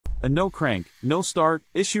A no crank, no start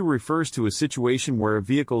issue refers to a situation where a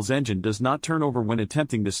vehicle's engine does not turn over when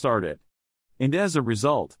attempting to start it. And as a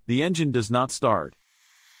result, the engine does not start.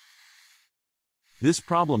 This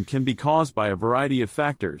problem can be caused by a variety of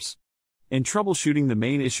factors. In troubleshooting, the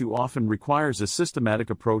main issue often requires a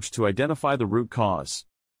systematic approach to identify the root cause.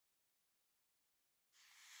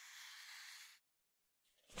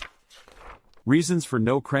 Reasons for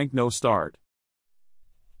no crank, no start.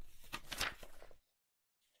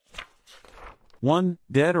 1.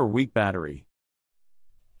 Dead or weak battery.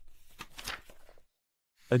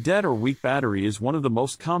 A dead or weak battery is one of the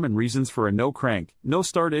most common reasons for a no crank, no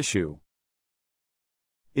start issue.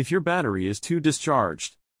 If your battery is too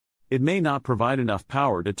discharged, it may not provide enough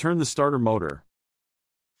power to turn the starter motor.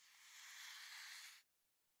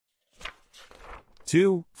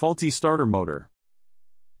 2. Faulty starter motor.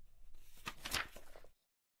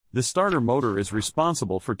 The starter motor is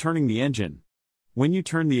responsible for turning the engine. When you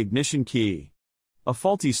turn the ignition key, a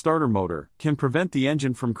faulty starter motor can prevent the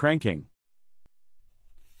engine from cranking.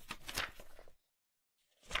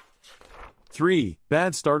 3.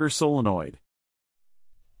 Bad starter solenoid.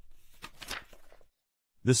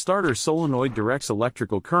 The starter solenoid directs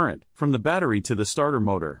electrical current from the battery to the starter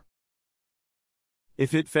motor.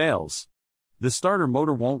 If it fails, the starter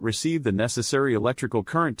motor won't receive the necessary electrical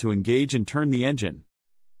current to engage and turn the engine.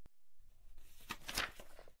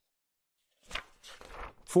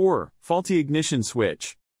 4. Faulty ignition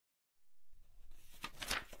switch.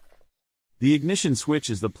 The ignition switch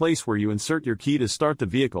is the place where you insert your key to start the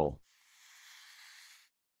vehicle.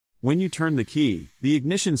 When you turn the key, the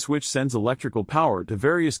ignition switch sends electrical power to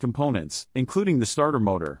various components, including the starter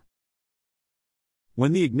motor.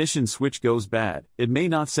 When the ignition switch goes bad, it may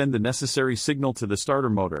not send the necessary signal to the starter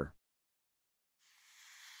motor.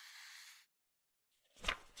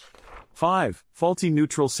 5. Faulty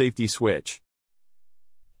neutral safety switch.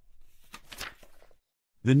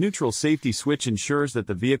 The neutral safety switch ensures that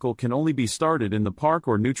the vehicle can only be started in the park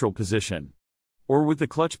or neutral position, or with the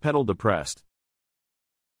clutch pedal depressed.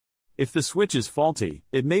 If the switch is faulty,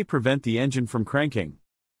 it may prevent the engine from cranking.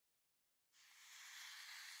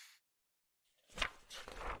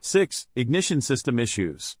 6. Ignition system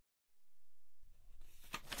issues.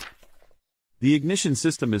 The ignition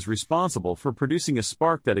system is responsible for producing a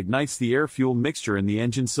spark that ignites the air-fuel mixture in the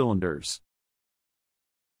engine cylinders.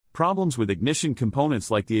 Problems with ignition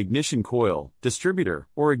components like the ignition coil, distributor,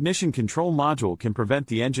 or ignition control module can prevent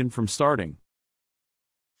the engine from starting.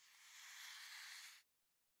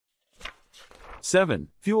 7.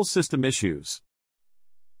 Fuel system issues.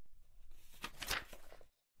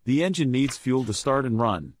 The engine needs fuel to start and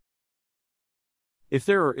run. If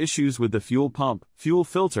there are issues with the fuel pump, fuel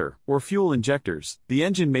filter, or fuel injectors, the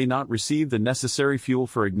engine may not receive the necessary fuel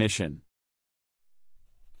for ignition.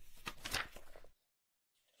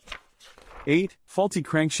 8. Faulty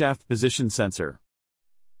crankshaft position sensor.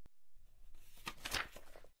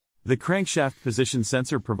 The crankshaft position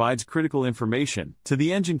sensor provides critical information to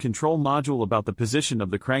the engine control module about the position of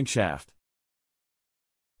the crankshaft.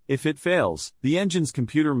 If it fails, the engine's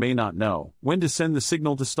computer may not know when to send the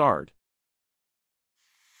signal to start.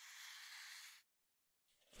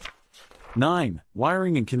 9.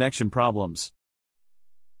 Wiring and connection problems.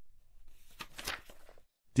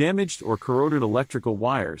 Damaged or corroded electrical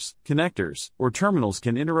wires, connectors, or terminals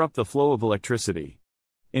can interrupt the flow of electricity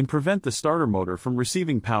and prevent the starter motor from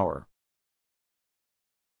receiving power.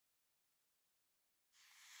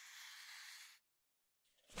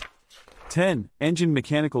 10. Engine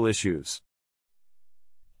mechanical issues.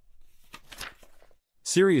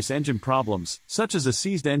 Serious engine problems, such as a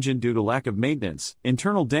seized engine due to lack of maintenance,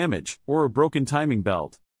 internal damage, or a broken timing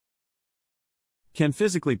belt, can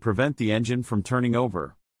physically prevent the engine from turning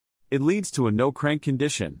over. It leads to a no-crank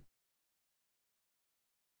condition.